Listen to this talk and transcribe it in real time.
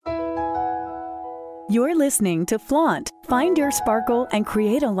You're listening to Flaunt. Find your sparkle and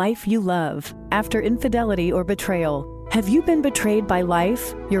create a life you love. After infidelity or betrayal, have you been betrayed by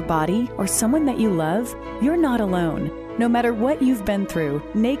life, your body, or someone that you love? You're not alone. No matter what you've been through,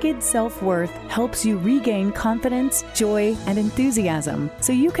 Naked Self-Worth helps you regain confidence, joy, and enthusiasm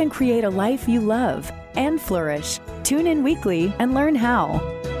so you can create a life you love and flourish. Tune in weekly and learn how.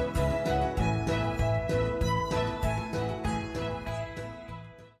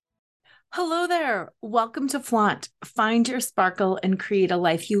 Hello there. Welcome to Flaunt. Find your sparkle and create a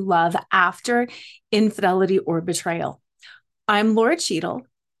life you love after infidelity or betrayal. I'm Laura Cheadle.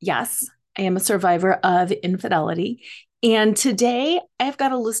 Yes, I am a survivor of infidelity. And today I've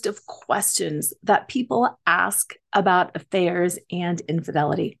got a list of questions that people ask about affairs and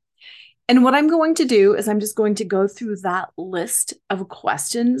infidelity. And what I'm going to do is I'm just going to go through that list of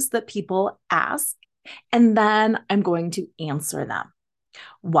questions that people ask, and then I'm going to answer them.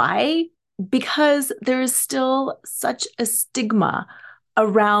 Why? Because there is still such a stigma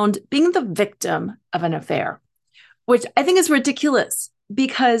around being the victim of an affair, which I think is ridiculous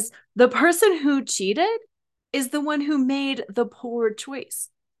because the person who cheated is the one who made the poor choice.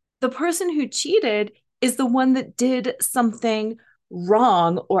 The person who cheated is the one that did something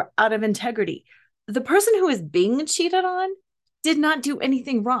wrong or out of integrity. The person who is being cheated on did not do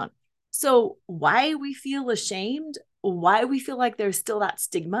anything wrong. So why we feel ashamed, why we feel like there's still that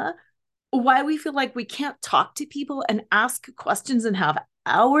stigma, why we feel like we can't talk to people and ask questions and have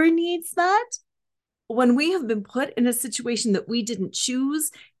our needs met when we have been put in a situation that we didn't choose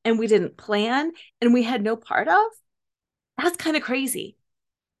and we didn't plan and we had no part of, that's kind of crazy.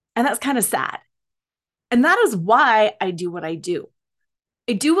 And that's kind of sad. And that is why I do what I do.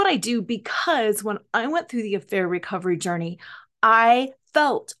 I do what I do because when I went through the affair recovery journey, I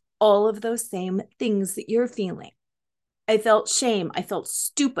felt all of those same things that you're feeling. I felt shame. I felt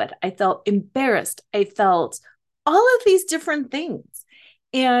stupid. I felt embarrassed. I felt all of these different things.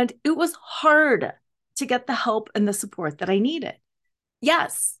 And it was hard to get the help and the support that I needed.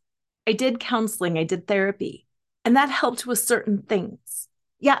 Yes, I did counseling. I did therapy, and that helped with certain things.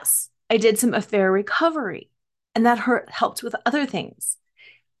 Yes, I did some affair recovery, and that helped with other things.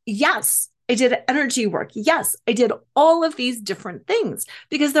 Yes, I did energy work. Yes, I did all of these different things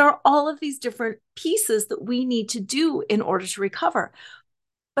because there are all of these different pieces that we need to do in order to recover.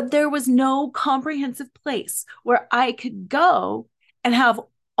 But there was no comprehensive place where I could go and have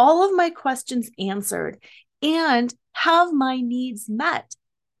all of my questions answered and have my needs met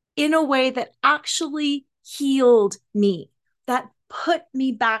in a way that actually healed me, that put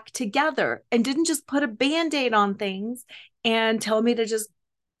me back together and didn't just put a Band-Aid on things and tell me to just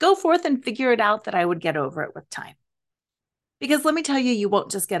go forth and figure it out that I would get over it with time. Because let me tell you, you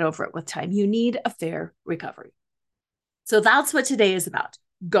won't just get over it with time. You need affair recovery. So that's what today is about,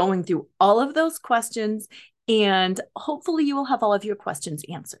 going through all of those questions, and hopefully you will have all of your questions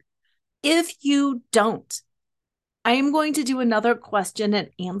answered. If you don't, I am going to do another question and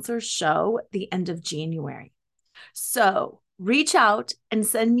answer show at the end of January. So reach out and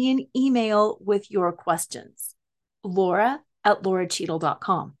send me an email with your questions.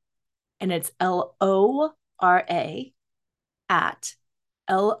 Laura@lauracheadle.com. And it's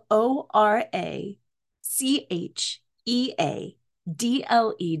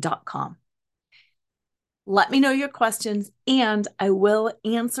LORA@LORACHEADLE.com. Let me know your questions, and I will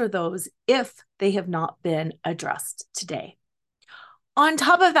answer those if they have not been addressed today. On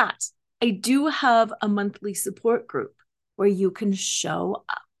top of that, I do have a monthly support group where you can show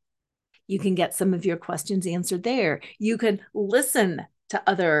up. You can get some of your questions answered there. You can listen to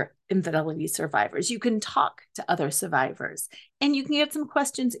other infidelity survivors. You can talk to other survivors, and you can get some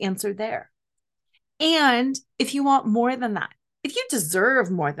questions answered there. And if you want more than that, if you deserve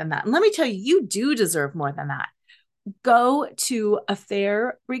more than that, and let me tell you, you do deserve more than that, go to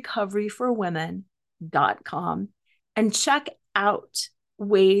affairrecoveryforwomen.com and check out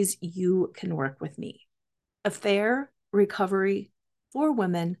ways you can work with me.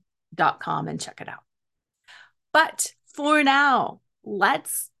 Affairrecoveryforwomen.com and check it out. But for now,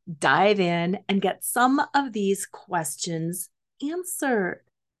 let's dive in and get some of these questions answered.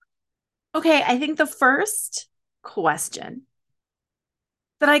 Okay, I think the first question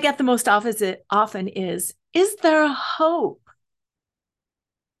that I get the most often is there hope?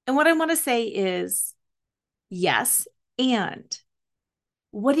 And what I want to say is yes, and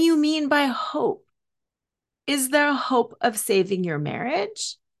what do you mean by hope? Is there a hope of saving your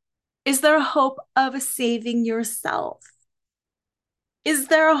marriage? Is there a hope of saving yourself? Is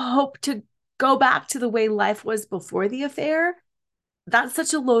there a hope to go back to the way life was before the affair? That's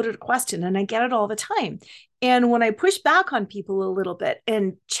such a loaded question, and I get it all the time. And when I push back on people a little bit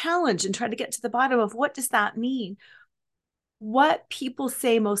and challenge and try to get to the bottom of what does that mean, what people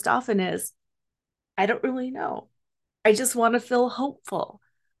say most often is, I don't really know. I just want to feel hopeful.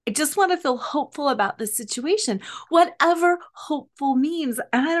 I just want to feel hopeful about the situation, whatever hopeful means.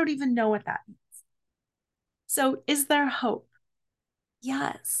 And I don't even know what that means. So, is there hope?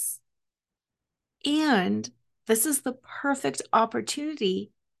 Yes. And this is the perfect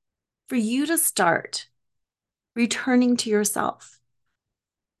opportunity for you to start returning to yourself,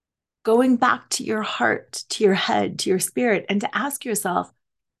 going back to your heart, to your head, to your spirit, and to ask yourself,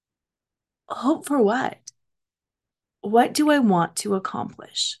 hope for what? What do I want to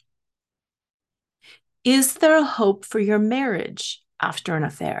accomplish? Is there a hope for your marriage after an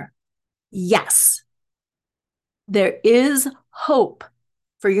affair? Yes, there is hope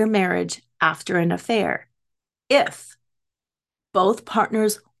for your marriage after an affair if both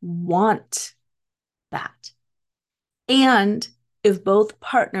partners want that. And if both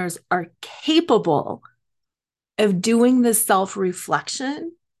partners are capable of doing the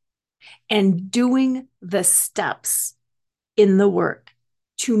self-reflection and doing the steps in the work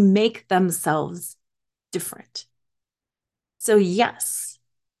to make themselves different. So yes,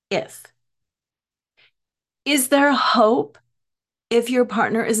 if. Is there hope if your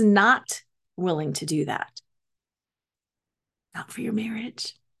partner is not willing to do that? Not for your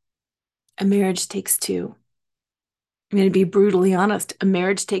marriage. A marriage takes two. I'm going to be brutally honest. A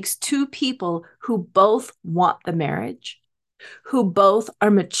marriage takes two people who both want the marriage, who both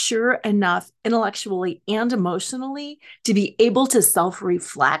are mature enough intellectually and emotionally to be able to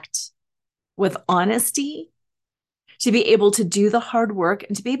self-reflect with honesty, to be able to do the hard work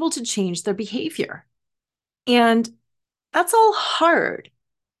and to be able to change their behavior. And that's all hard.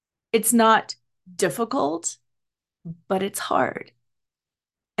 It's not difficult, but it's hard.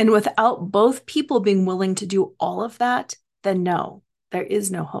 And without both people being willing to do all of that, then no, there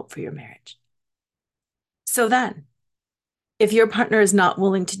is no hope for your marriage. So then, if your partner is not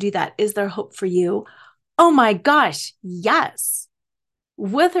willing to do that, is there hope for you? Oh my gosh, yes.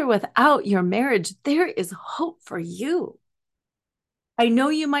 With or without your marriage, there is hope for you. I know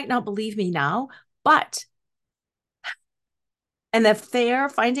you might not believe me now, but an affair,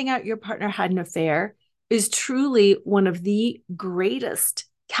 finding out your partner had an affair, is truly one of the greatest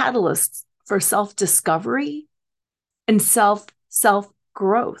catalysts for self-discovery and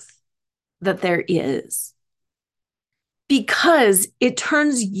self-growth that there is. Because it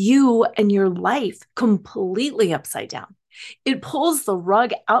turns you and your life completely upside down. It pulls the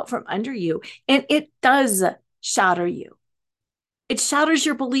rug out from under you, and it does shatter you. It shatters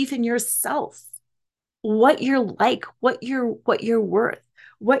your belief in yourself, what you're like, what you're worth,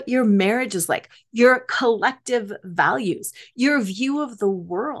 what your marriage is like, your collective values, your view of the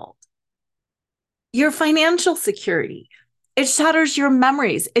world, your financial security. It shatters your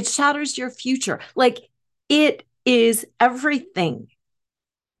memories. It shatters your future. Like, it is everything.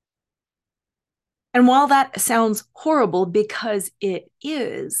 And while that sounds horrible, because it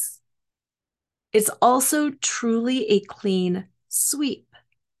is, it's also truly a clean sweep.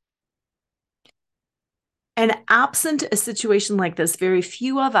 And absent a situation like this, very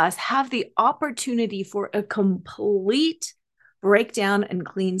few of us have the opportunity for a complete breakdown and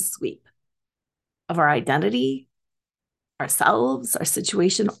clean sweep of our identity, ourselves, our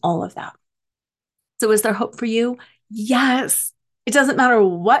situation, all of that. So is there hope for you? Yes. It doesn't matter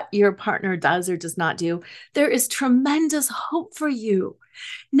what your partner does or does not do. There is tremendous hope for you.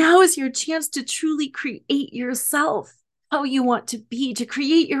 Now is your chance to truly create yourself how you want to be, to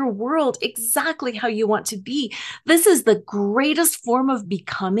create your world exactly how you want to be. This is the greatest form of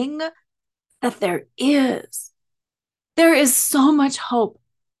becoming that there is. There is so much hope.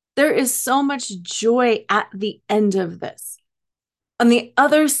 There is so much joy at the end of this. On the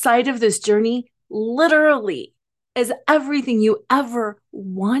other side of this journey, literally, is everything you ever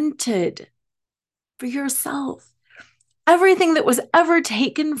wanted for yourself. Everything that was ever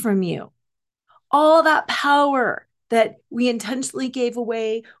taken from you. All that power that we intentionally gave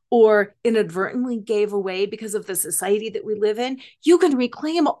away or inadvertently gave away because of the society that we live in, you can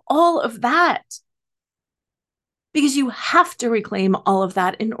reclaim all of that. Because you have to reclaim all of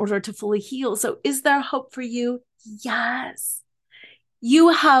that in order to fully heal. So is there hope for you? Yes. You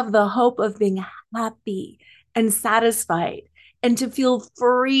have the hope of being happy and satisfied and to feel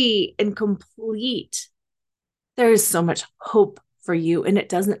free and complete. There is so much hope for you, and it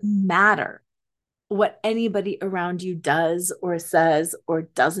doesn't matter what anybody around you does or says or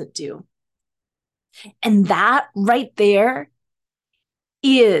doesn't do. And that right there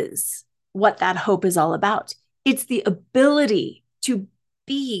is what that hope is all about. It's the ability to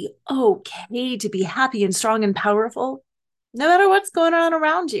be okay, to be happy and strong and powerful, no matter what's going on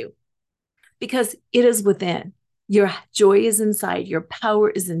around you, because it is within. Your joy is inside, your power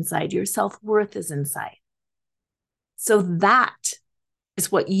is inside, your self-worth is inside. So that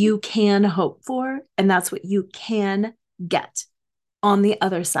is what you can hope for, and that's what you can get on the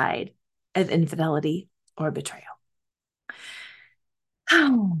other side of infidelity or betrayal.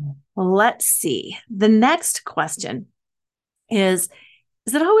 Let's see. The next question is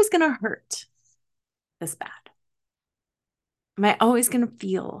it always going to hurt this bad? Am I always going to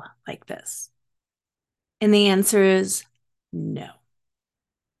feel like this? And the answer is no.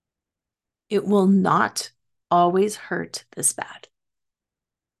 It will not always hurt this bad.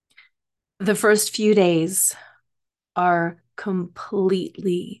 The first few days are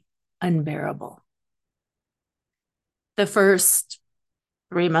completely unbearable. The first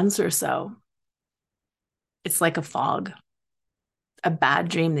 3 months or so, it's like a fog, a bad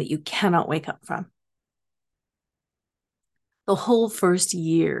dream that you cannot wake up from. The whole first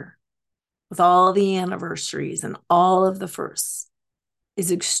year, with all the anniversaries and all of the firsts,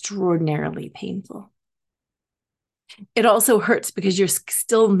 is extraordinarily painful. It also hurts because you're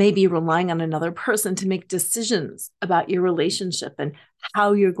still maybe relying on another person to make decisions about your relationship and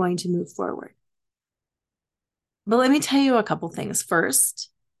how you're going to move forward. But let me tell you a couple things. First,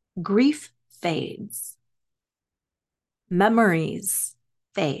 grief fades. Memories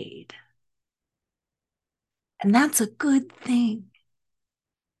fade. And that's a good thing.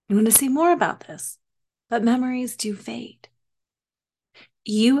 You want to see more about this, but memories do fade.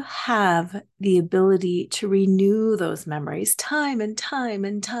 You have the ability to renew those memories time and time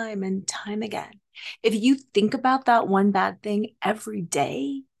and time and time again. If you think about that one bad thing every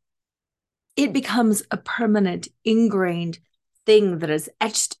day, it becomes a permanent, ingrained thing that is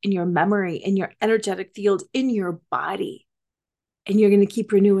etched in your memory, in your energetic field, in your body. And you're going to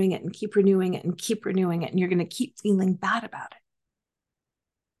keep renewing it and keep renewing it and keep renewing it. And you're going to keep feeling bad about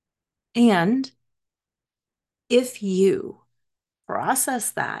it. And if you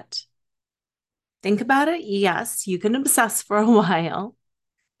process that, think about it. Yes, you can obsess for a while,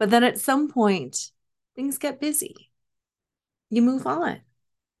 but then at some point, things get busy. You move on.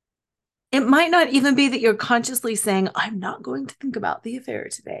 It might not even be that you're consciously saying, I'm not going to think about the affair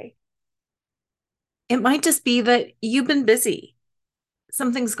today. It might just be that you've been busy.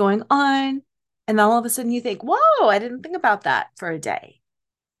 Something's going on, and all of a sudden you think, whoa, I didn't think about that for a day.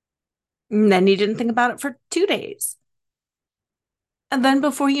 And then you didn't think about it for 2 days. And then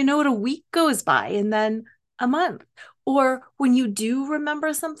before you know it, a week goes by, and then a month. Or when you do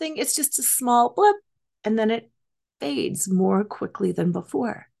remember something, it's just a small blip, and then it fades more quickly than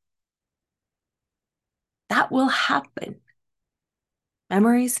before. That will happen.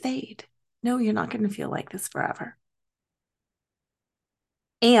 Memories fade. No, you're not going to feel like this forever.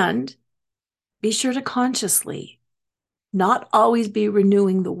 And be sure to consciously not always be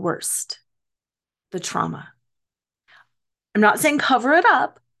renewing the worst, the trauma. I'm not saying cover it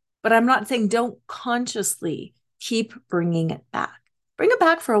up, but I'm not saying don't consciously keep bringing it back. Bring it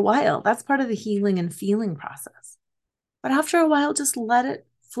back for a while. That's part of the healing and feeling process. But after a while, just let it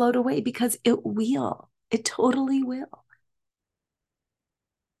float away, because it will. It totally will.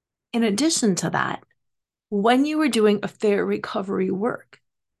 In addition to that, when you are doing affair recovery work,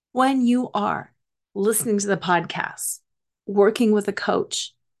 when you are listening to the podcast, working with a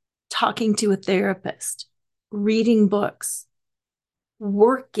coach, talking to a therapist, reading books,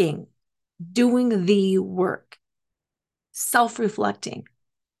 working, doing the work, self-reflecting,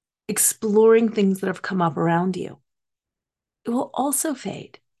 exploring things that have come up around you, it will also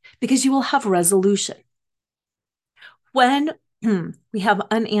fade because you will have resolution. When we have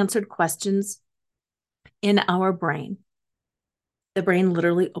unanswered questions in our brain, the brain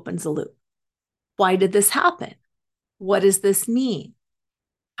literally opens a loop. Why did this happen? What does this mean?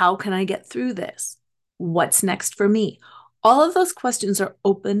 How can I get through this? What's next for me? All of those questions are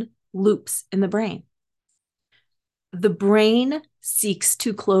open loops in the brain. The brain seeks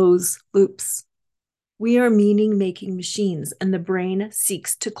to close loops. We are meaning-making machines, and the brain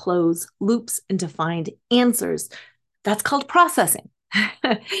seeks to close loops and to find answers. That's called processing.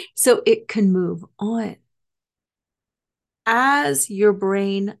 So it can move on. As your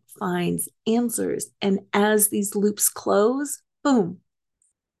brain finds answers and as these loops close, boom,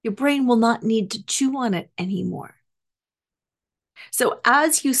 your brain will not need to chew on it anymore. So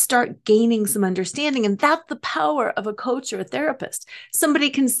as you start gaining some understanding, and that's the power of a coach or a therapist, somebody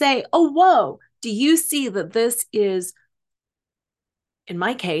can say, oh, whoa, do you see that this is, in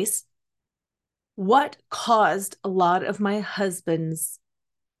my case, what caused a lot of my husband's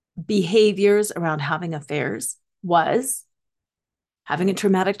behaviors around having affairs was having a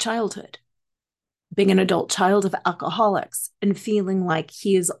traumatic childhood, being an adult child of alcoholics and feeling like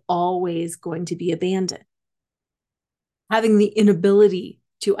he is always going to be abandoned, having the inability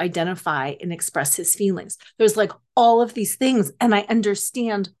to identify and express his feelings. There's like all of these things. And I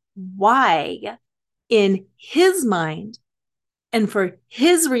understand why in his mind and for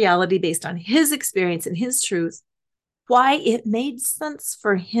his reality based on his experience and his truth, why it made sense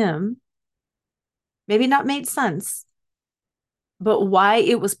for him, maybe not made sense, but why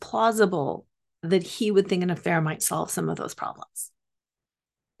it was plausible that he would think an affair might solve some of those problems.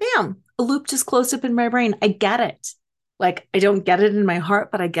 Bam, a loop just closed up in my brain. I get it. Like, I don't get it in my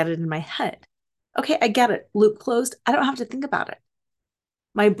heart, but I get it in my head. Okay, I get it. Loop closed. I don't have to think about it.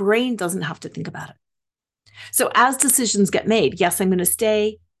 My brain doesn't have to think about it. So as decisions get made, yes, I'm going to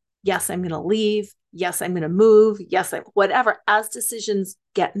stay. Yes, I'm going to leave. Yes, I'm going to move. Yes, whatever. As decisions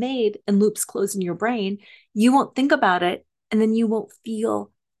get made and loops close in your brain, you won't think about it. And then you won't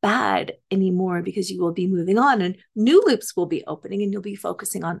feel bad anymore because you will be moving on and new loops will be opening and you'll be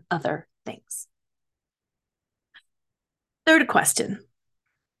focusing on other things. Third question.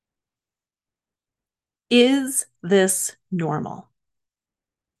 Is this normal?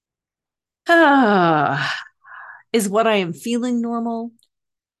 Is what I am feeling normal?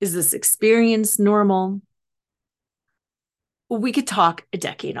 Is this experience normal? Well, we could talk a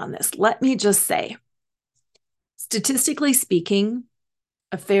decade on this. Let me just say, statistically speaking,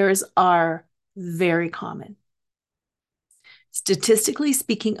 affairs are very common. Statistically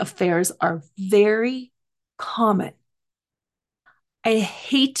speaking, affairs are very common. I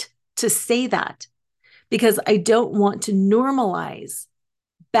hate to say that because I don't want to normalize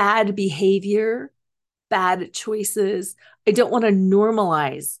bad behavior, bad choices. I don't want to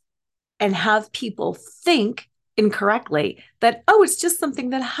normalize and have people think incorrectly that, oh, it's just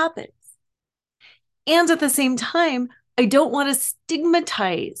something that happens. And at the same time, I don't want to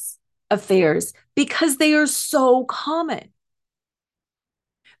stigmatize affairs because they are so common.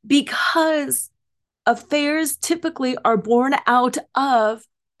 Because affairs typically are born out of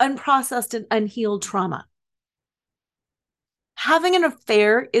unprocessed and unhealed trauma. Having an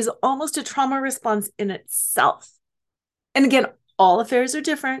affair is almost a trauma response in itself. And again, all affairs are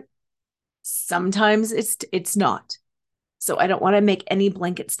different. Sometimes it's not. So I don't want to make any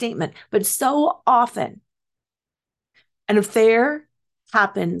blanket statement, but so often an affair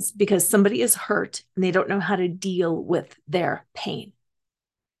happens because somebody is hurt and they don't know how to deal with their pain.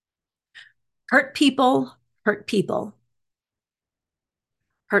 Hurt people, hurt people.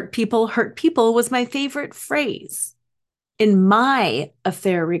 Hurt people, hurt people was my favorite phrase in my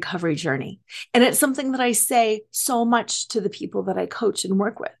affair recovery journey. And it's something that I say so much to the people that I coach and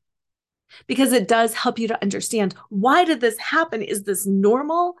work with, because it does help you to understand, why did this happen? Is this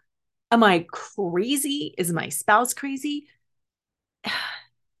normal? Am I crazy? Is my spouse crazy?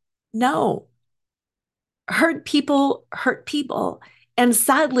 No. Hurt people hurt people. And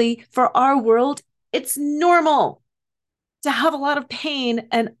sadly, for our world, it's normal to have a lot of pain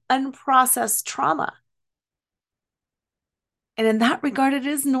and unprocessed trauma. And in that regard, it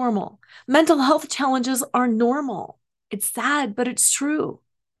is normal. Mental health challenges are normal. It's sad, but it's true.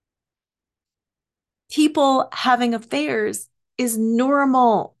 People having affairs is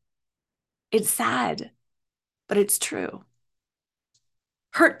normal. It's sad, but it's true.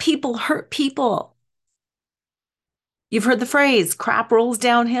 Hurt people hurt people. You've heard the phrase, crap rolls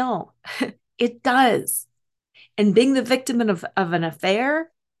downhill. It does. And being the victim of an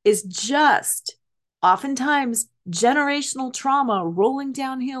affair is just oftentimes generational trauma rolling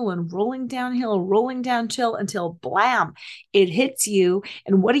downhill and rolling downhill, rolling downhill until blam, it hits you.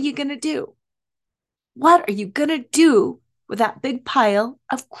 And what are you going to do? What are you going to do with that big pile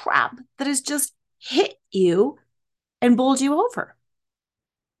of crap that has just hit you and bowled you over?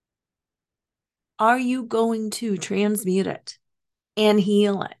 Are you going to transmute it and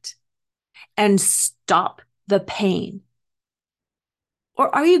heal it and stop the pain?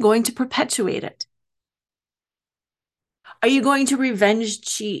 Or are you going to perpetuate it? Are you going to revenge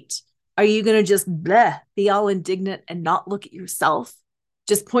cheat? Are you going to just be all indignant and not look at yourself?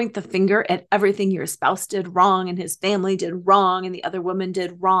 Just point the finger at everything your spouse did wrong and his family did wrong and the other woman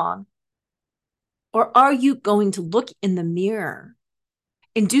did wrong? Or are you going to look in the mirror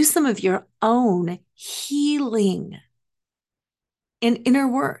and do some of your own healing and inner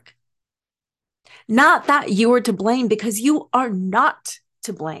work? Not that you are to blame, because you are not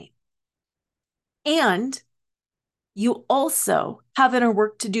to blame. And you also have inner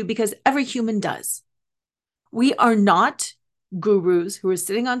work to do, because every human does. We are not gurus who are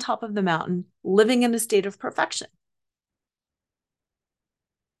sitting on top of the mountain, living in a state of perfection.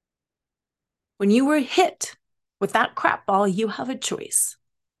 When you were hit With that crap ball, you have a choice.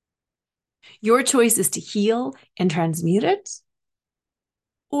 Your choice is to heal and transmute it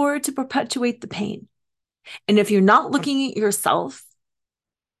or to perpetuate the pain. And if you're not looking at yourself,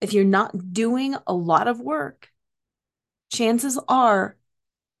 if you're not doing a lot of work, chances are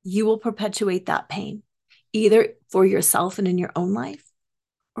you will perpetuate that pain, either for yourself and in your own life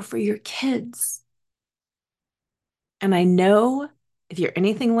or for your kids. And I know if you're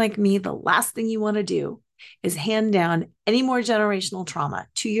anything like me, the last thing you want to do is hand down any more generational trauma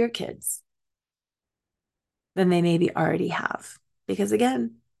to your kids than they maybe already have. Because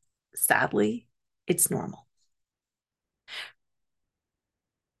again, sadly, it's normal.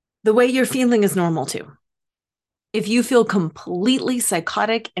 The way you're feeling is normal too. If you feel completely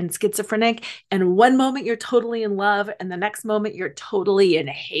psychotic and schizophrenic, and one moment you're totally in love, and the next moment you're totally in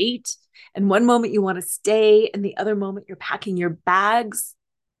hate, and one moment you want to stay, and the other moment you're packing your bags,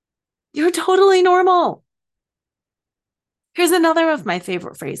 you're totally normal. Here's another of my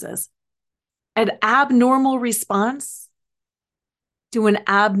favorite phrases. An abnormal response to an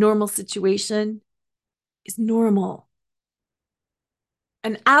abnormal situation is normal.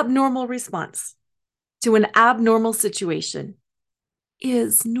 An abnormal response to an abnormal situation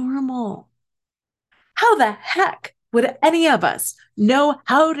is normal. How the heck would any of us know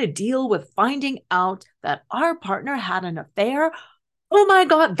how to deal with finding out that our partner had an affair? Oh my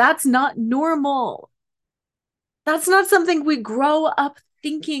God, that's not normal. That's not something we grow up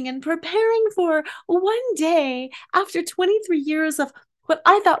thinking and preparing for. One day, after 23 years of what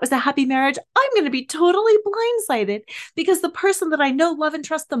I thought was a happy marriage, I'm going to be totally blindsided because the person that I know, love, and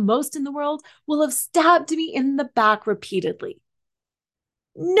trust the most in the world will have stabbed me in the back repeatedly.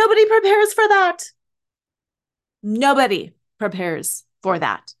 Nobody prepares for that. Nobody prepares for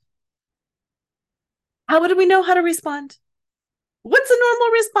that. How would we know how to respond? What's a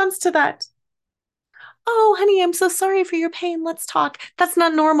normal response to that? Oh, honey, I'm so sorry for your pain. Let's talk. That's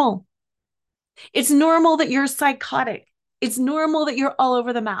not normal. It's normal that you're psychotic. It's normal that you're all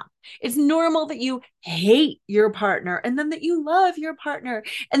over the map. It's normal that you hate your partner and then that you love your partner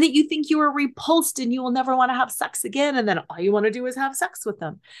and that you think you are repulsed and you will never want to have sex again. And then all you want to do is have sex with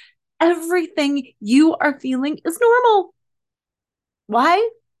them. Everything you are feeling is normal. Why?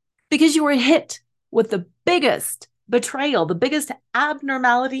 Because you were hit with the biggest betrayal, the biggest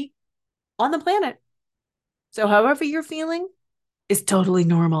abnormality on the planet. So however you're feeling is totally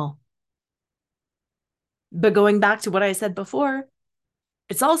normal. But going back to what I said before,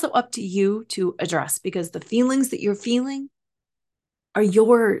 it's also up to you to address because the feelings that you're feeling are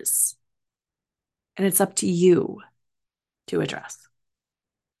yours. And it's up to you to address.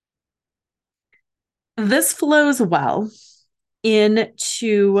 This flows well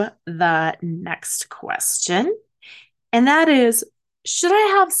into the next question. And that is, should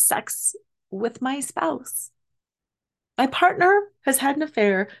I have sex with my spouse? My partner has had an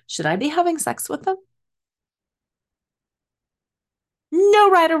affair. Should I be having sex with them? No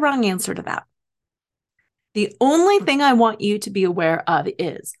right or wrong answer to that. The only thing I want you to be aware of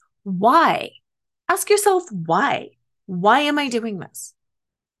is why. Ask yourself why. Why am I doing this?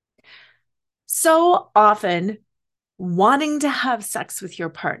 So often, wanting to have sex with your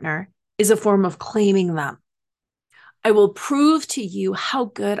partner is a form of claiming them. I will prove to you how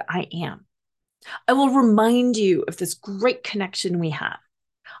good I am. I will remind you of this great connection we have.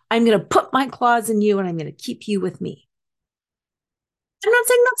 I'm going to put my claws in you and I'm going to keep you with me. I'm not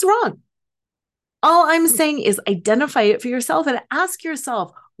saying that's wrong. All I'm saying is identify it for yourself and ask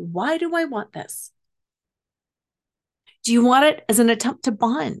yourself, why do I want this? Do you want it as an attempt to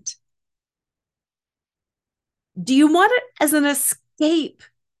bond? Do you want it as an escape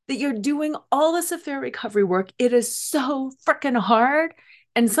that you're doing all this affair recovery work? It is so freaking hard.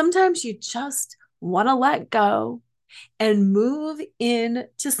 And sometimes you just want to let go and move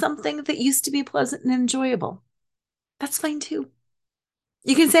into something that used to be pleasant and enjoyable. That's fine too.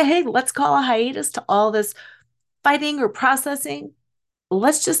 You can say, hey, let's call a hiatus to all this fighting or processing.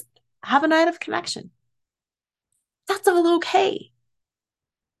 Let's just have a night of connection. That's all okay.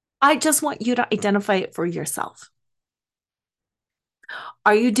 I just want you to identify it for yourself.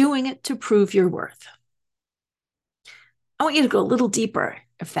 Are you doing it to prove your worth? I want you to go a little deeper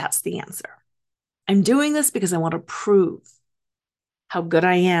if that's the answer. I'm doing this because I want to prove how good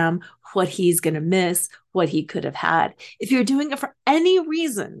I am, what he's going to miss, what he could have had. If you're doing it for any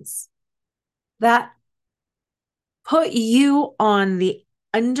reasons that put you on the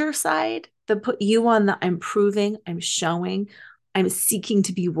underside, that put you on the I'm proving, I'm showing, I'm seeking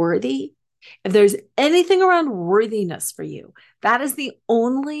to be worthy, if there's anything around worthiness for you, that is the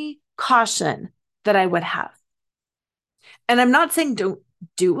only caution that I would have. And I'm not saying don't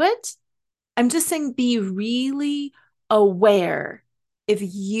do it. I'm just saying be really aware if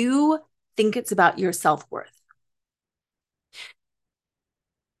you think it's about your self-worth.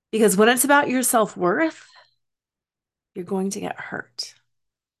 Because when it's about your self-worth, you're going to get hurt.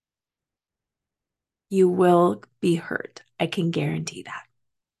 You will be hurt. I can guarantee that.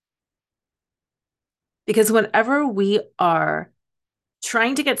 Because whenever we are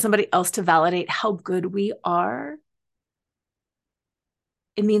trying to get somebody else to validate how good we are,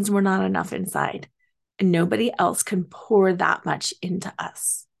 it means we're not enough inside. And nobody else can pour that much into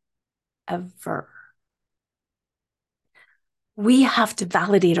us, ever. We have to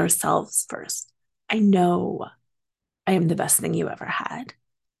validate ourselves first. I know I am the best thing you ever had.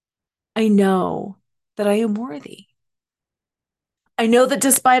 I know that I am worthy. I know that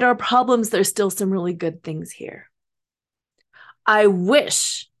despite our problems, there's still some really good things here. I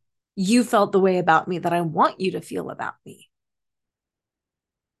wish you felt the way about me that I want you to feel about me.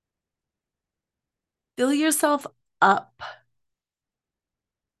 Fill yourself up.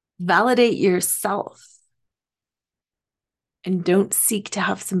 Validate yourself. And don't seek to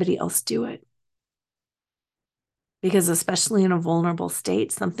have somebody else do it. Because especially in a vulnerable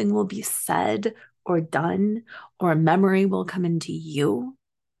state, something will be said or done, or a memory will come into you,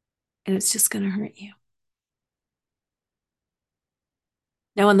 and it's just going to hurt you.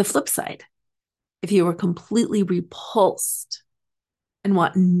 Now, on the flip side, if you are completely repulsed and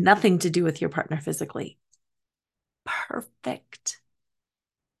want nothing to do with your partner physically, perfect.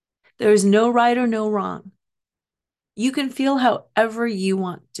 There is no right or no wrong. You can feel however you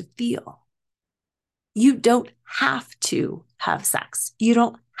want to feel. You don't have to have sex. You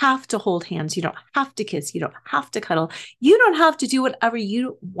don't have to hold hands. You don't have to kiss. You don't have to cuddle. You don't have to do whatever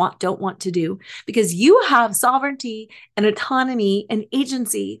you don't want to do, because you have sovereignty and autonomy and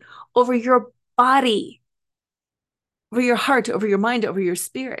agency over your body, over your heart, over your mind, over your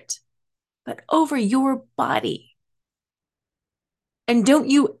spirit, but over your body. And don't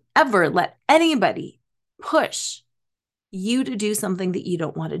you ever let anybody push you to do something that you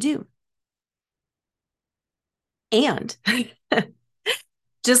don't want to do. And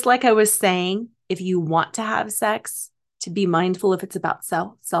just like I was saying, if you want to have sex, to be mindful if it's about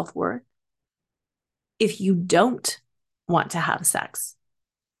self-worth. If you don't want to have sex,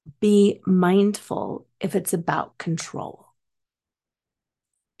 be mindful if it's about control.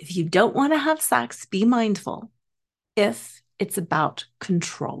 If you don't want to have sex, be mindful if it's about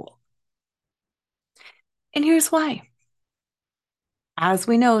control. And here's why. As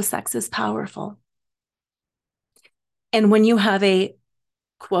we know, sex is powerful. And when you have a,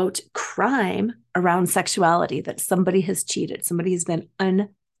 quote, crime around sexuality, that somebody has cheated, somebody has been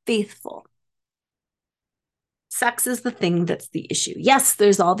unfaithful, sex is the thing that's the issue. Yes,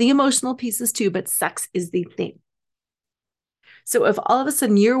 there's all the emotional pieces too, but sex is the thing. So if all of a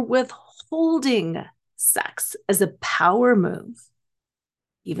sudden you're withholding sex as a power move,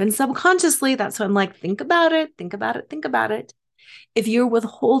 even subconsciously, that's when I'm like, think about it, think about it, think about it. If you're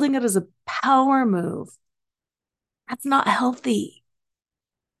withholding it as a power move, that's not healthy.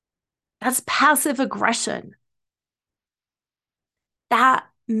 That's passive aggression. That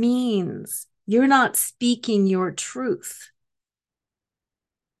means you're not speaking your truth.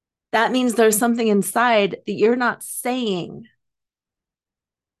 That means there's something inside that you're not saying.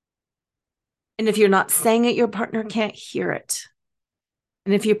 And if you're not saying it, your partner can't hear it.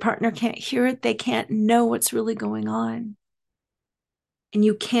 And if your partner can't hear it, they can't know what's really going on. And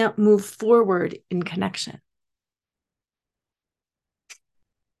you can't move forward in connection.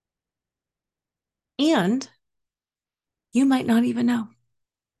 And you might not even know.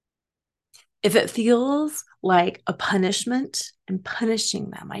 If it feels like a punishment, and punishing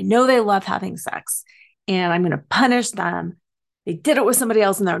them. I know they love having sex, and I'm going to punish them. They did it with somebody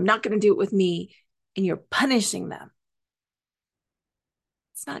else and they're not going to do it with me. And you're punishing them.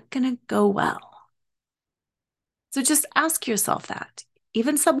 It's not going to go well. So just ask yourself that.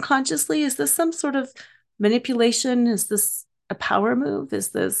 Even subconsciously, is this some sort of manipulation? Is this a power move? Is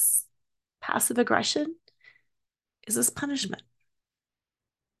this passive aggression? Is this punishment?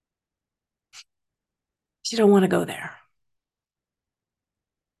 You don't want to go there.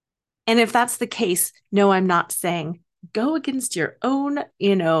 And if that's the case, no, I'm not saying go against your own,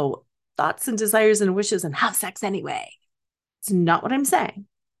 thoughts and desires and wishes and have sex anyway. It's not what I'm saying.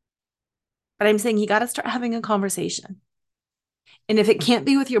 But I'm saying you got to start having a conversation. And if it can't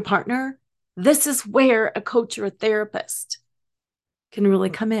be with your partner, this is where a coach or a therapist can really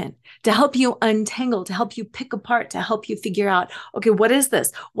come in to help you untangle, to help you pick apart, to help you figure out, okay, what is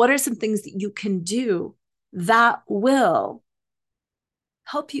this? What are some things that you can do that will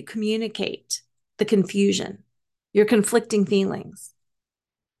help you communicate the confusion, your conflicting feelings,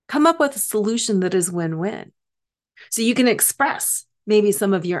 Come up with a solution that is win-win. So you can express maybe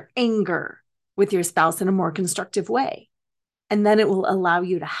some of your anger with your spouse in a more constructive way. And then it will allow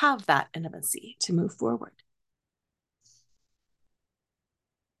you to have that intimacy to move forward.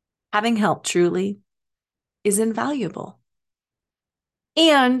 Having help truly is invaluable.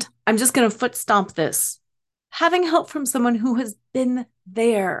 And I'm just going to foot stomp this. Having help from someone who has been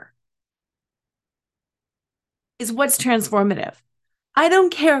there is what's transformative. I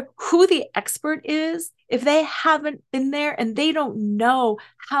don't care who the expert is, if they haven't been there and they don't know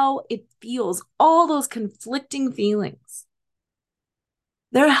how it feels, all those conflicting feelings.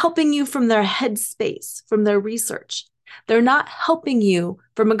 They're helping you from their headspace, from their research. They're not helping you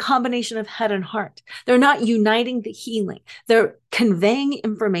from a combination of head and heart. They're not uniting the healing. They're conveying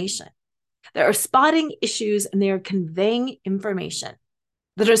information. They're spotting issues and they are conveying information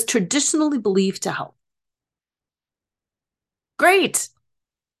that is traditionally believed to help. Great.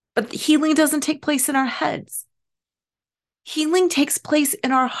 But healing doesn't take place in our heads. Healing takes place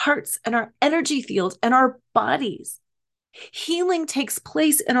in our hearts and our energy field and our bodies. Healing takes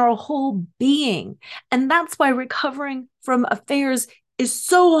place in our whole being. And that's why recovering from affairs is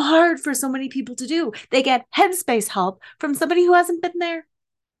so hard for so many people to do. They get headspace help from somebody who hasn't been there,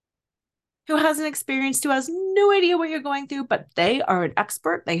 who hasn't experienced, who has no idea what you're going through, but they are an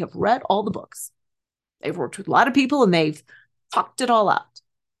expert. They have read all the books. They've worked with a lot of people and they've talked it all out.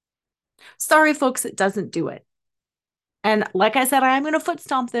 Sorry, folks, it doesn't do it. And like I said, I'm going to foot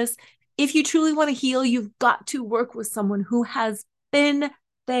stomp this. If you truly want to heal, you've got to work with someone who has been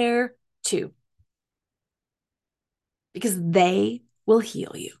there too. Because they will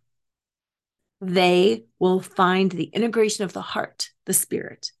heal you. They will find the integration of the heart, the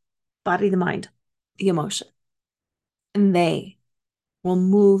spirit, body, the mind, the emotion. And they will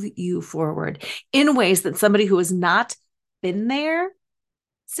move you forward in ways that somebody who has not been there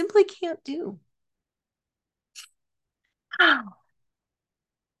simply can't do.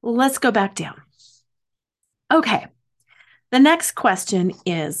 Let's go back down. Okay. The next question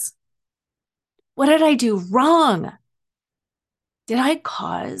is, what did I do wrong? Did I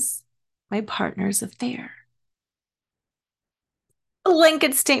cause my partner's affair?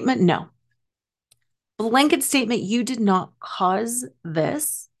 Blanket statement, no. Blanket statement, you did not cause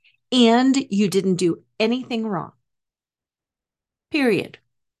this and you didn't do anything wrong. Period.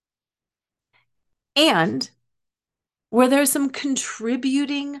 And were there some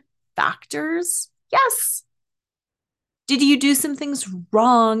contributing factors? Yes. Did you do some things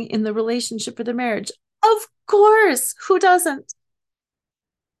wrong in the relationship or the marriage? Of course. Who doesn't?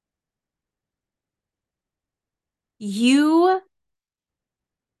 You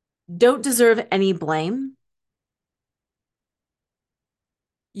don't deserve any blame.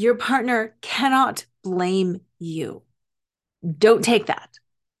 Your partner cannot blame you. Don't take that.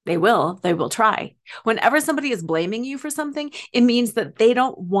 They will try. Whenever somebody is blaming you for something, it means that they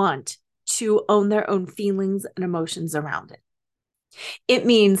don't want to own their own feelings and emotions around it. It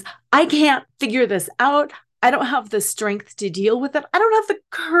means I can't figure this out. I don't have the strength to deal with it. I don't have the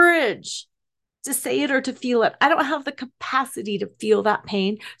courage to say it or to feel it. I don't have the capacity to feel that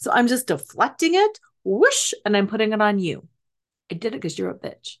pain. So I'm just deflecting it, whoosh, and I'm putting it on you. I did it because you're a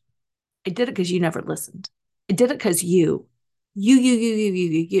bitch. I did it because you never listened. I did it because you.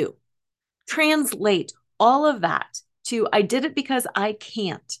 Translate all of that to I did it because I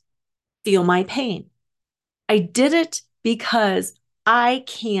can't feel my pain. I did it because I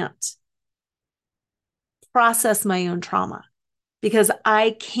can't process my own trauma, because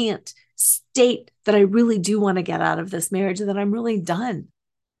I can't state that I really do want to get out of this marriage and that I'm really done.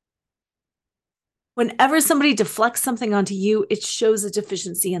 Whenever somebody deflects something onto you, it shows a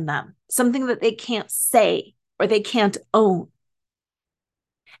deficiency in them, something that they can't say or they can't own.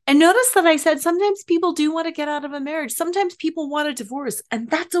 And notice that I said sometimes people do want to get out of a marriage. Sometimes people want a divorce, and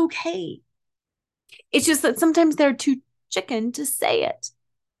that's okay. It's just that sometimes they're too chicken to say it.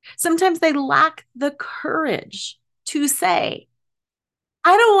 Sometimes they lack the courage to say,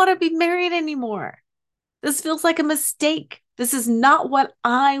 I don't want to be married anymore. This feels like a mistake. This is not what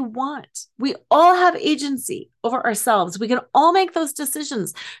I want. We all have agency over ourselves. We can all make those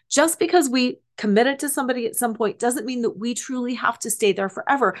decisions. Just because we committed to somebody at some point doesn't mean that we truly have to stay there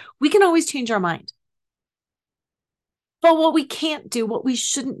forever. We can always change our mind. But what we can't do, what we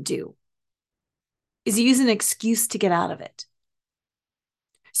shouldn't do, is use an excuse to get out of it.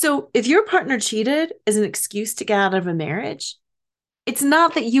 So if your partner cheated as an excuse to get out of a marriage, it's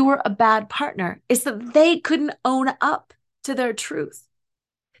not that you were a bad partner. It's that they couldn't own up to their truth.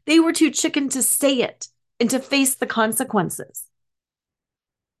 They were too chicken to say it and to face the consequences.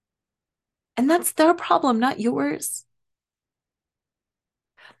 And that's their problem, not yours.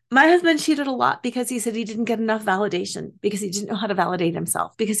 My husband cheated a lot because he said he didn't get enough validation, because he didn't know how to validate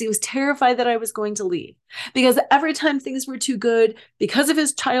himself, because he was terrified that I was going to leave, because every time things were too good, because of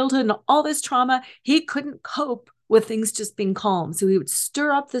his childhood and all this trauma, he couldn't cope with things just being calm. So he would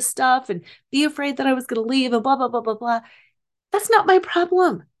stir up this stuff and be afraid that I was going to leave and blah, blah, blah, blah, blah. That's not my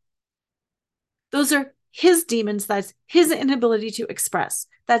problem. Those are his demons. That's his inability to express.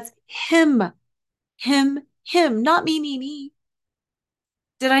 That's him, not me.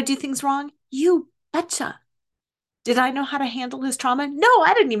 Did I do things wrong? You betcha. Did I know how to handle his trauma? No,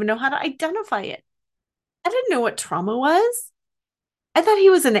 I didn't even know how to identify it. I didn't know what trauma was. I thought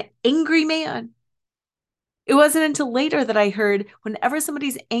he was an angry man. It wasn't until later that I heard, whenever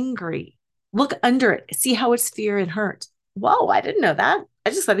somebody's angry, look under it, see how it's fear and hurt. Whoa, I didn't know that.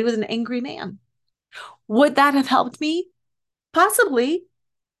 I just thought he was an angry man. Would that have helped me? Possibly.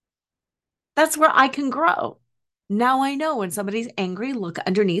 That's where I can grow. Now I know when somebody's angry, look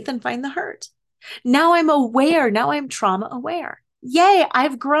underneath and find the hurt. Now I'm aware. Now I'm trauma aware. Yay,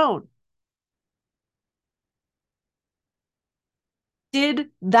 I've grown. Did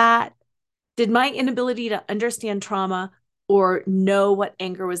my inability to understand trauma or know what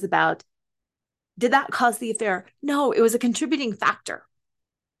anger was about, did that cause the affair? No, it was a contributing factor.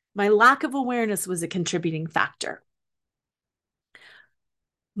 My lack of awareness was a contributing factor.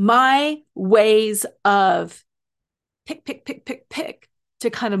 My ways of pick to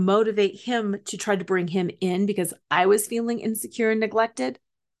kind of motivate him to try to bring him in because I was feeling insecure and neglected,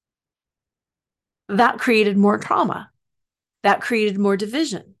 that created more trauma. That created more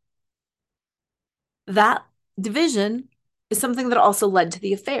division. That division is something that also led to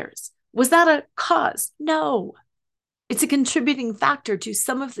the affairs. Was that a cause? No. It's a contributing factor to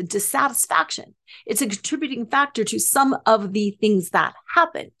some of the dissatisfaction. It's a contributing factor to some of the things that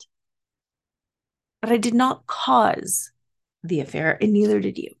happened. But I did not cause the affair, and neither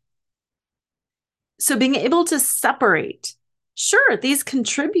did you. So being able to separate, sure, these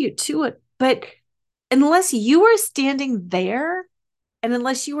contribute to it, but unless you are standing there and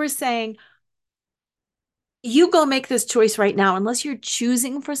unless you are saying, you go make this choice right now, unless you're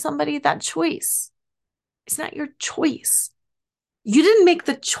choosing for somebody, that choice, it's not your choice. You didn't make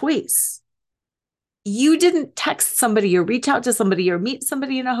the choice. You didn't text somebody or reach out to somebody or meet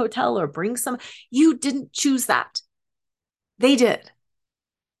somebody in a hotel or bring some. You didn't choose that. They did.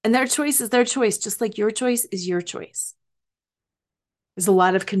 And their choice is their choice, just like your choice is your choice. There's a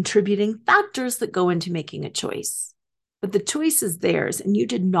lot of contributing factors that go into making a choice, but the choice is theirs and you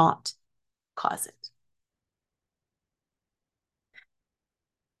did not cause it.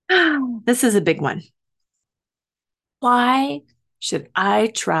 This is a big one. Why should I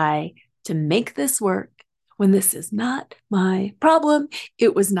try to make this work when this is not my problem?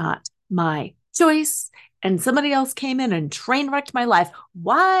 It was not my choice, and somebody else came in and train wrecked my life.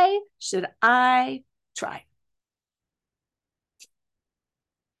 Why should I try?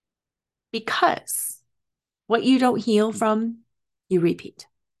 Because what you don't heal from, you repeat.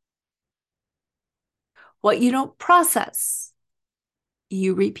 What you don't process,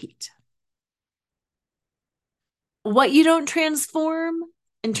 you repeat. What you don't transform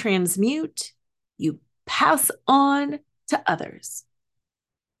and transmute, you pass on to others.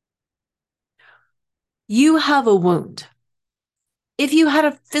 You have a wound. If you had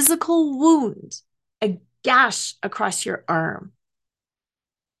a physical wound, a gash across your arm,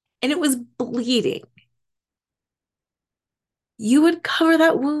 and it was bleeding, you would cover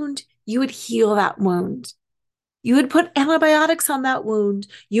that wound. You would heal that wound. You would put antibiotics on that wound.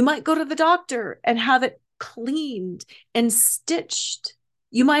 You might go to the doctor and have it cleaned and stitched.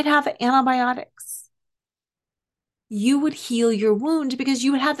 You might have antibiotics. You would heal your wound because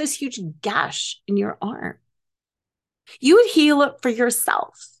you would have this huge gash in your arm. You would heal it for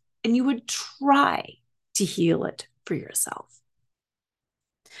yourself, and you would try to heal it for yourself.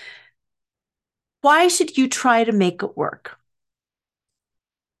 Why should you try to make it work?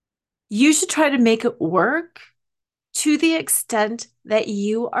 You should try to make it work to the extent that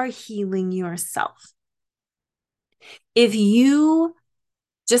you are healing yourself. If you,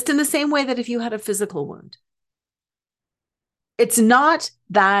 just in the same way that if you had a physical wound, it's not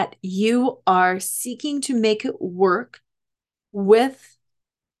that you are seeking to make it work with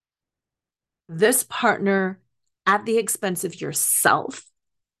this partner at the expense of yourself.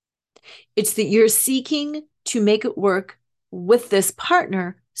 It's that you're seeking to make it work with this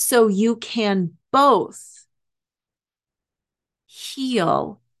partner so you can both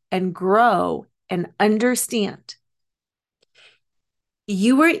heal and grow and understand.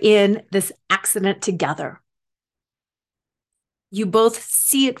 You were in this accident together. You both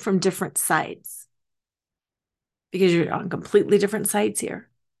see it from different sides because you're on completely different sides here.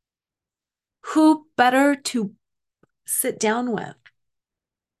 Who better to sit down with,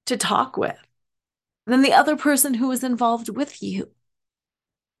 to talk with, than the other person who is involved with you?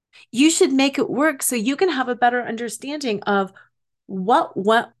 You should make it work so you can have a better understanding of what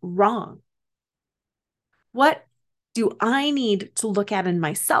went wrong. What do I need to look at in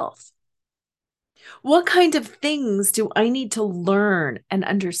myself? What kind of things do I need to learn and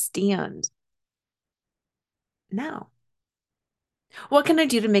understand now? What can I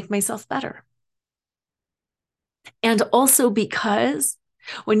do to make myself better? And also because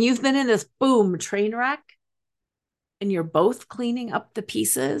when you've been in this boom train wreck and you're both cleaning up the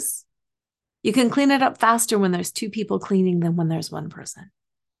pieces, you can clean it up faster when there's two people cleaning than when there's one person.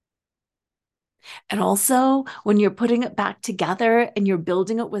 And also, when you're putting it back together and you're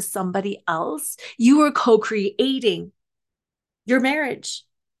building it with somebody else, you are co-creating your marriage.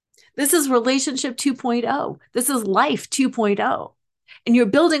 This is relationship 2.0. This is life 2.0. And you're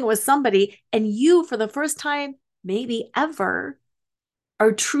building it with somebody, and you, for the first time, maybe ever,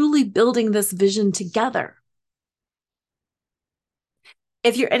 are truly building this vision together.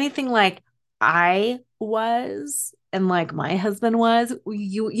 If you're anything like I was, and like my husband was,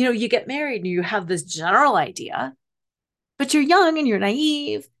 you get married and you have this general idea, but you're young and you're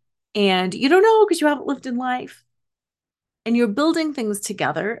naive and you don't know because you haven't lived in life, and you're building things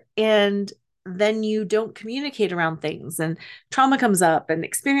together, and then you don't communicate around things, and trauma comes up and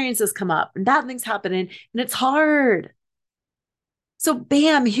experiences come up and bad things happen, and it's hard. So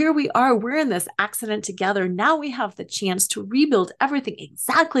bam, here we are. We're in this accident together. Now we have the chance to rebuild everything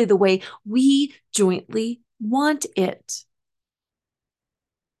exactly the way we jointly want it.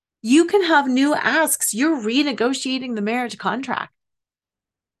 You can have new asks. You're renegotiating the marriage contract.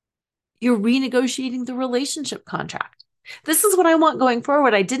 You're renegotiating the relationship contract. This is what I want going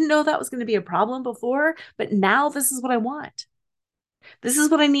forward. I didn't know that was going to be a problem before, but now this is what I want. This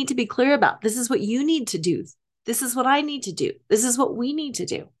is what I need to be clear about. This is what you need to do. This is what I need to do. This is what we need to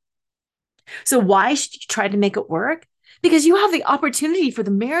do. So why should you try to make it work? Because you have the opportunity for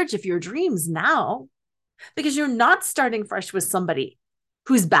the marriage of your dreams now. Because you're not starting fresh with somebody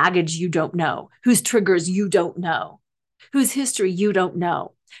whose baggage you don't know, whose triggers you don't know, whose history you don't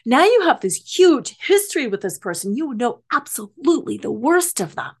know. Now you have this huge history with this person. You know absolutely the worst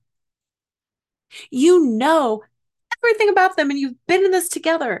of them. You know everything about them, and you've been in this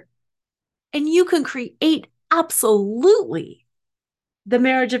together. And you can create absolutely the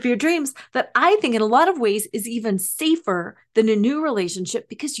marriage of your dreams that I think in a lot of ways is even safer than a new relationship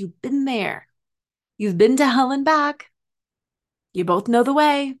because you've been there. You've been to hell and back. You both know the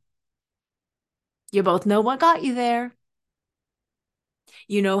way. You both know what got you there.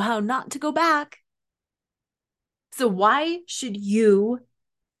 You know how not to go back. So why should you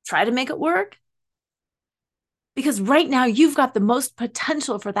try to make it work? Because right now you've got the most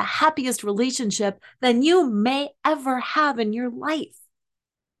potential for the happiest relationship than you may ever have in your life.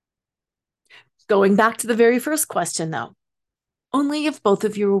 Going back to the very first question, though, only if both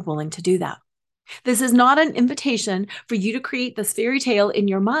of you are willing to do that. This is not an invitation for you to create this fairy tale in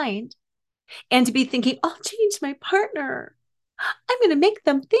your mind and to be thinking, I'll change my partner. I'm going to make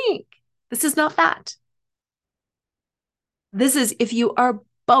them think. This is not that. This is if you are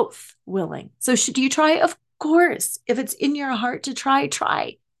both willing. So should you try? Of course. If it's in your heart to try,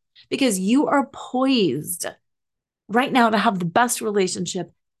 try. Because you are poised right now to have the best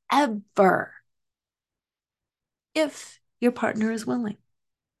relationship ever if your partner is willing.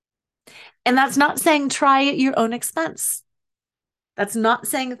 And that's not saying try at your own expense. That's not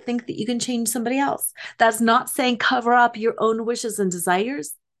saying think that you can change somebody else. That's not saying cover up your own wishes and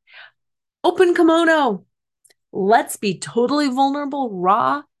desires. Open kimono. Let's be totally vulnerable,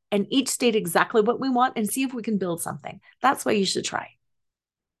 raw, and each state exactly what we want and see if we can build something. That's why you should try.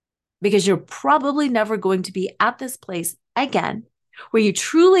 Because you're probably never going to be at this place again where you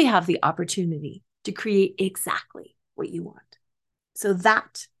truly have the opportunity to create exactly what you want. So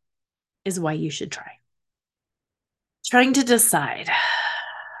that is why you should try. Trying to decide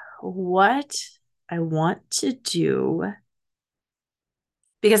what I want to do,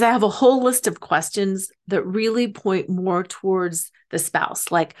 because I have a whole list of questions that really point more towards the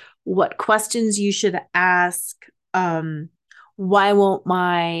spouse, like what questions you should ask. Why won't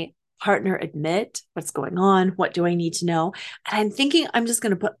my partner admit what's going on? What do I need to know? And I'm thinking I'm just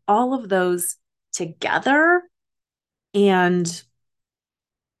going to put all of those together and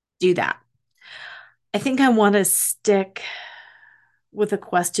do that. I think I want to stick with the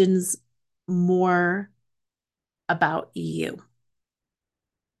questions more about you.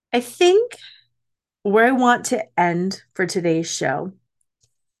 I think where I want to end for today's show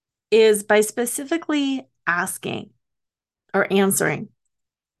is by specifically asking or answering,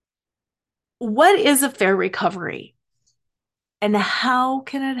 What is a fair recovery and how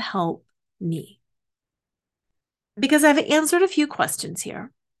can it help me? Because I've answered a few questions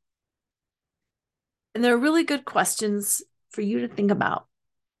here, and they're really good questions for you to think about.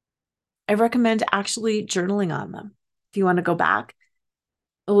 I recommend actually journaling on them. If you want to go back,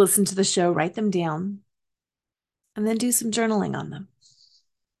 listen to the show, write them down, and then do some journaling on them.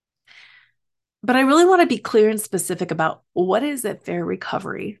 But I really want to be clear and specific about what is a fair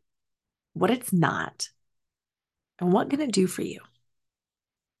recovery, what it's not, and what can it do for you.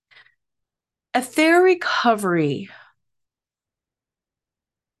 A fair recovery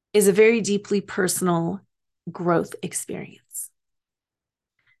is a very deeply personal growth experience.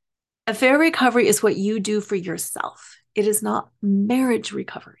 A fair recovery is what you do for yourself. It is not marriage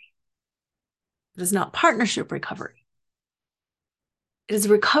recovery. It is not partnership recovery. It is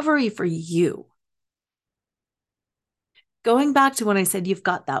recovery for you. Going back to when I said you've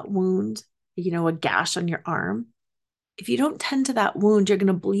got that wound, a gash on your arm, if you don't tend to that wound, you're going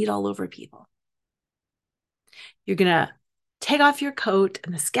to bleed all over people. You're going to take off your coat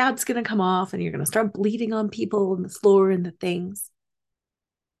and the scab's going to come off and you're going to start bleeding on people and the floor and the things.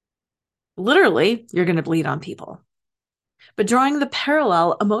 Literally, you're going to bleed on people. But drawing the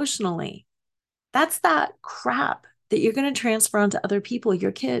parallel emotionally, that's that crap that you're going to transfer onto other people,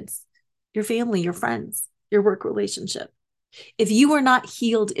 your kids, your family, your friends, your work relationship. If you are not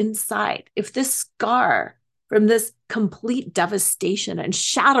healed inside, if this scar from this complete devastation and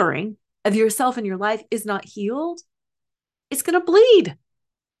shattering of yourself and your life is not healed, it's going to bleed.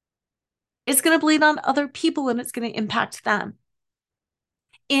 It's going to bleed on other people and it's going to impact them.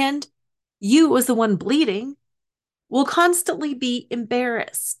 And you, as the one bleeding, will constantly be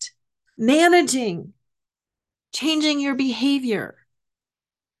embarrassed, managing, changing your behavior.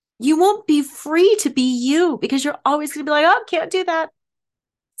 You won't be free to be you because you're always going to be like, oh, can't do that.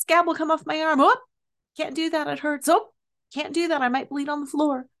 Scab will come off my arm. Oh, can't do that. It hurts. Oh, can't do that. I might bleed on the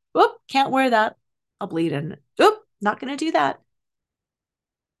floor. Oh, can't wear that. I'll bleed in it. Oh, not going to do that.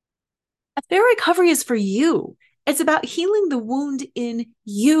 A fair recovery is for you. It's about healing the wound in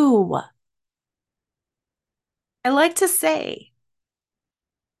you. I like to say,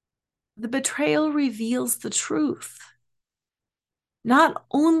 the betrayal reveals the truth, not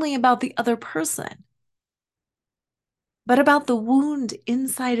only about the other person, but about the wound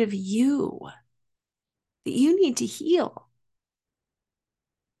inside of you that you need to heal.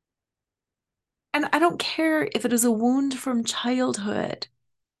 And I don't care if it is a wound from childhood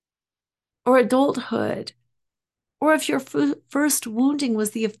or adulthood, or if your first wounding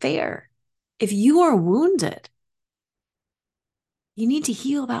was the affair. If you are wounded, you need to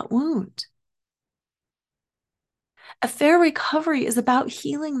heal that wound. A fair recovery is about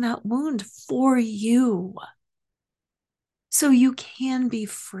healing that wound for you so you can be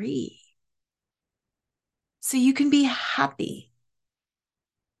free, so you can be happy,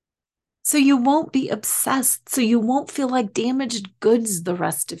 so you won't be obsessed, so you won't feel like damaged goods the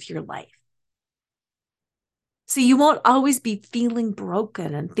rest of your life. So you won't always be feeling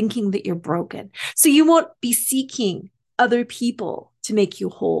broken and thinking that you're broken. So you won't be seeking other people to make you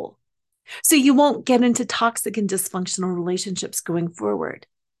whole. So you won't get into toxic and dysfunctional relationships going forward.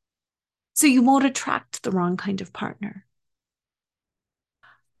 So you won't attract the wrong kind of partner.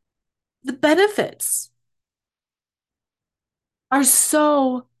 The benefits are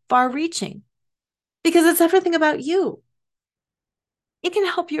so far-reaching because it's everything about you. It can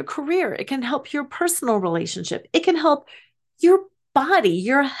help your career. It can help your personal relationship. It can help your body,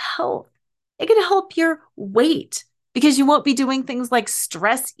 your health. It can help your weight because you won't be doing things like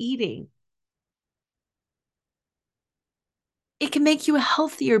stress eating. It can make you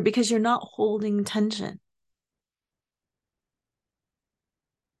healthier because you're not holding tension.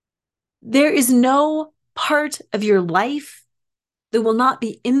 There is no part of your life that will not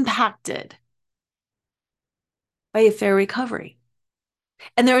be impacted by a fair recovery.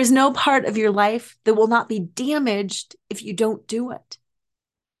 And there is no part of your life that will not be damaged if you don't do it.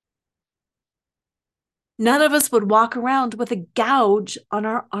 None of us would walk around with a gouge on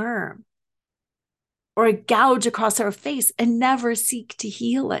our arm or a gouge across our face and never seek to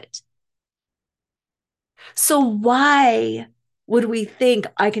heal it. So why would we think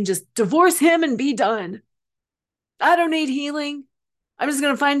I can just divorce him and be done? I don't need healing. I'm just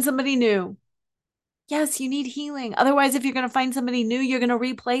going to find somebody new. Yes, you need healing. Otherwise, if you're going to find somebody new, you're going to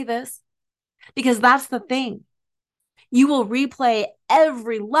replay this. Because that's the thing. You will replay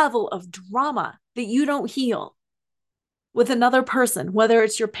every level of drama that you don't heal with another person, whether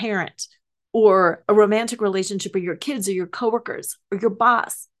it's your parent or a romantic relationship or your kids or your coworkers or your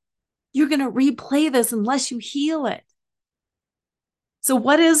boss. You're going to replay this unless you heal it. So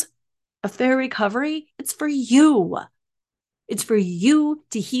what is Affair recovery, it's for you. It's for you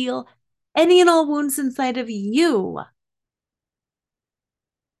to heal any and all wounds inside of you,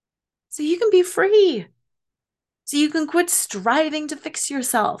 so you can be free. So you can quit striving to fix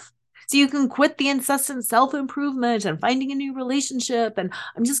yourself. So you can quit the incessant self-improvement and finding a new relationship and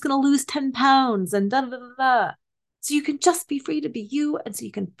I'm just going to lose 10 pounds and da da da da. So you can just be free to be you, and so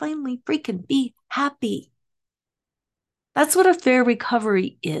you can finally freaking be happy. That's what affair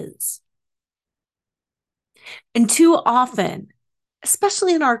recovery is. And too often,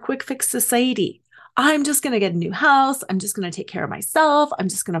 especially in our quick fix society, I'm just going to get a new house. I'm just going to take care of myself. I'm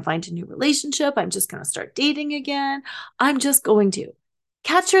just going to find a new relationship. I'm just going to start dating again. I'm just going to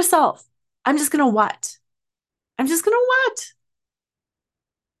catch yourself. I'm just going to what? I'm just going to what?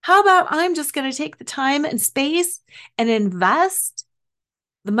 How about I'm just going to take the time and space and invest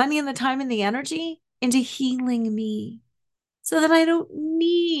the money and the time and the energy into healing me so that I don't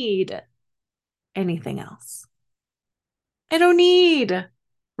need anything else. I don't need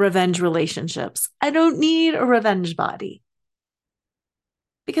revenge relationships. I don't need a revenge body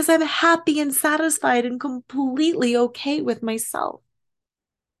because I'm happy and satisfied and completely okay with myself.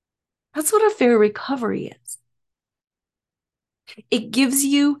 That's what affair recovery is. It gives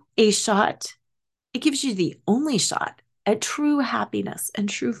you a shot. It gives you the only shot at true happiness and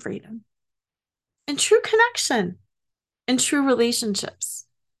true freedom and true connection and true relationships.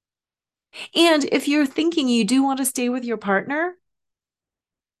 And if you're thinking you do want to stay with your partner,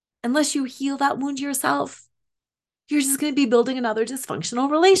 unless you heal that wound yourself, you're just going to be building another dysfunctional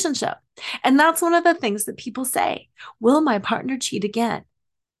relationship. And that's one of the things that people say, will my partner cheat again?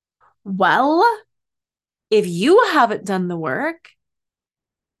 Well, if you haven't done the work,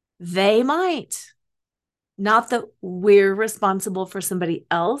 they might. Not that we're responsible for somebody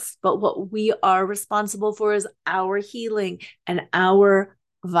else, but what we are responsible for is our healing and our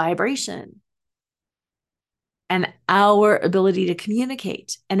vibration and our ability to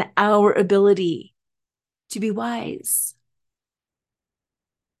communicate and our ability to be wise.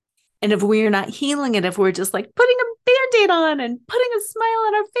 And if we're not healing it, if we're just like putting a Band-Aid on and putting a smile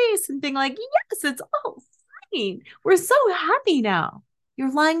on our face and being like, yes, it's all fine. We're so happy now.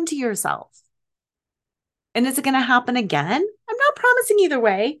 You're lying to yourself. And is it going to happen again? I'm not promising either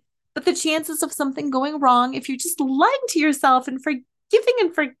way, but the chances of something going wrong, if you're just lying to yourself and forgiving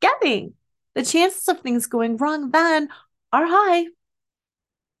and forgetting, the chances of things going wrong then are high.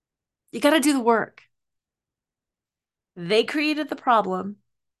 You got to do the work. They created the problem.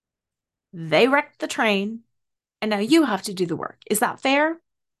 They wrecked the train. And now you have to do the work. Is that fair?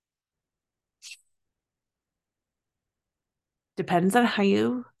 Depends on how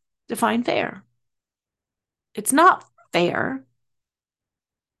you define fair. It's not fair,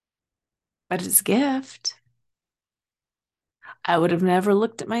 but it's a gift. I would have never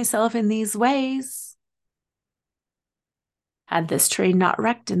looked at myself in these ways had this train not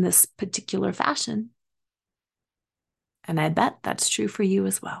wrecked in this particular fashion. And I bet that's true for you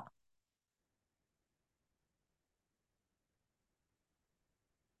as well.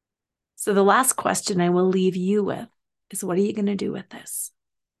 So the last question I will leave you with is, what are you going to do with this?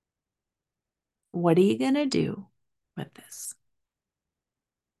 What are you going to do with this?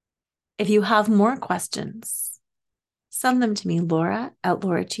 If you have more questions, send them to me,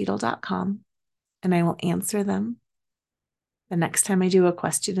 Laura@lauracheadle.com, and I will answer them the next time I do a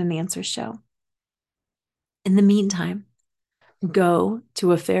question and answer show. In the meantime, go to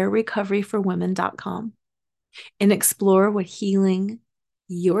affairrecoveryforwomen.com and explore what healing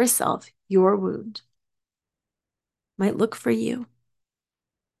yourself, your wound, might look for you.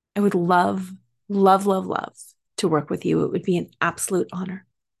 I would love, love, love, love to work with you. It would be an absolute honor.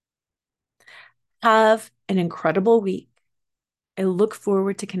 Have an incredible week. I look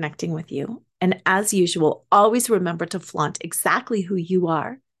forward to connecting with you. And as usual, always remember to flaunt exactly who you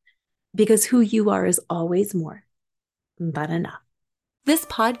are, because who you are is always more than enough. This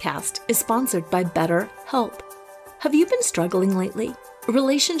podcast is sponsored by BetterHelp. Have you been struggling lately?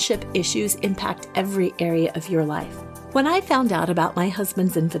 Relationship issues impact every area of your life. When I found out about my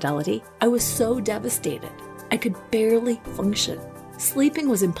husband's infidelity, I was so devastated. I could barely function. Sleeping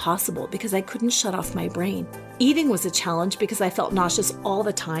was impossible because I couldn't shut off my brain. Eating was a challenge because I felt nauseous all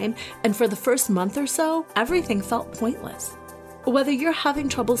the time, and for the first month or so, everything felt pointless. Whether you're having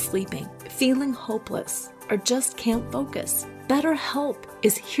trouble sleeping, feeling hopeless, or just can't focus, BetterHelp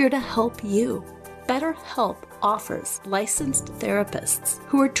is here to help you. BetterHelp offers licensed therapists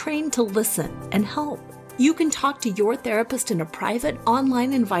who are trained to listen and help. You can talk to your therapist in a private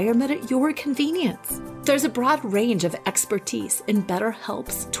online environment at your convenience. There's a broad range of expertise in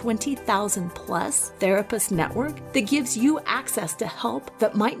BetterHelp's 20,000 plus therapist network that gives you access to help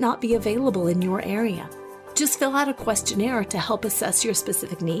that might not be available in your area. Just fill out a questionnaire to help assess your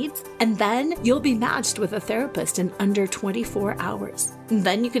specific needs, and then you'll be matched with a therapist in under 24 hours.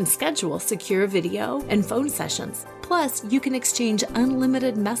 Then you can schedule secure video and phone sessions. Plus, you can exchange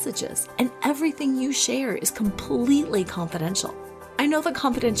unlimited messages, and everything you share is completely confidential. I know that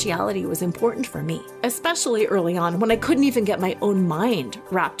confidentiality was important for me, especially early on when I couldn't even get my own mind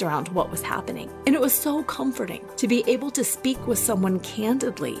wrapped around what was happening. And it was so comforting to be able to speak with someone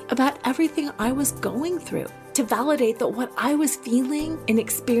candidly about everything I was going through, to validate that what I was feeling and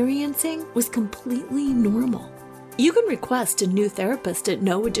experiencing was completely normal. You can request a new therapist at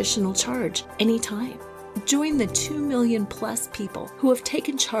no additional charge anytime. Join the 2 million plus people who have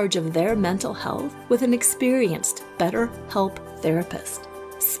taken charge of their mental health with an experienced BetterHelp therapist.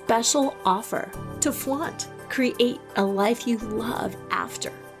 Special offer to Flaunt. Create a life you love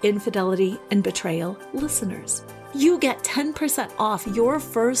after infidelity and betrayal listeners. You get 10% off your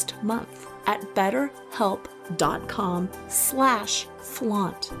first month at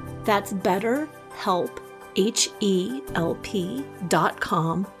betterhelp.com/flaunt. That's BetterHelp,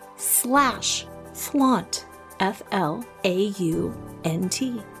 HELP.com/flaunt, FLAUNT.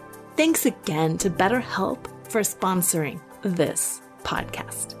 Thanks again to BetterHelp for sponsoring this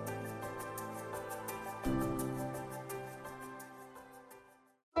podcast.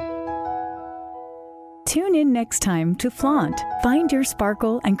 Tune in next time to Flaunt. Find your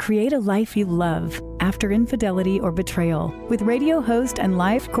sparkle and create a life you love after infidelity or betrayal with radio host and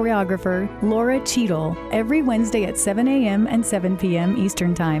live choreographer Laura Cheadle every Wednesday at 7 a.m. and 7 p.m.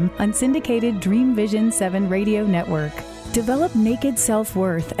 Eastern Time on syndicated Dream Vision 7 radio network. Develop naked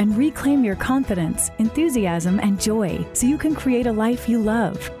self-worth and reclaim your confidence, enthusiasm, and joy so you can create a life you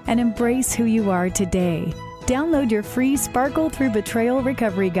love and embrace who you are today. Download your free Sparkle Through Betrayal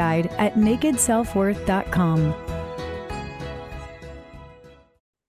Recovery Guide at nakedselfworth.com.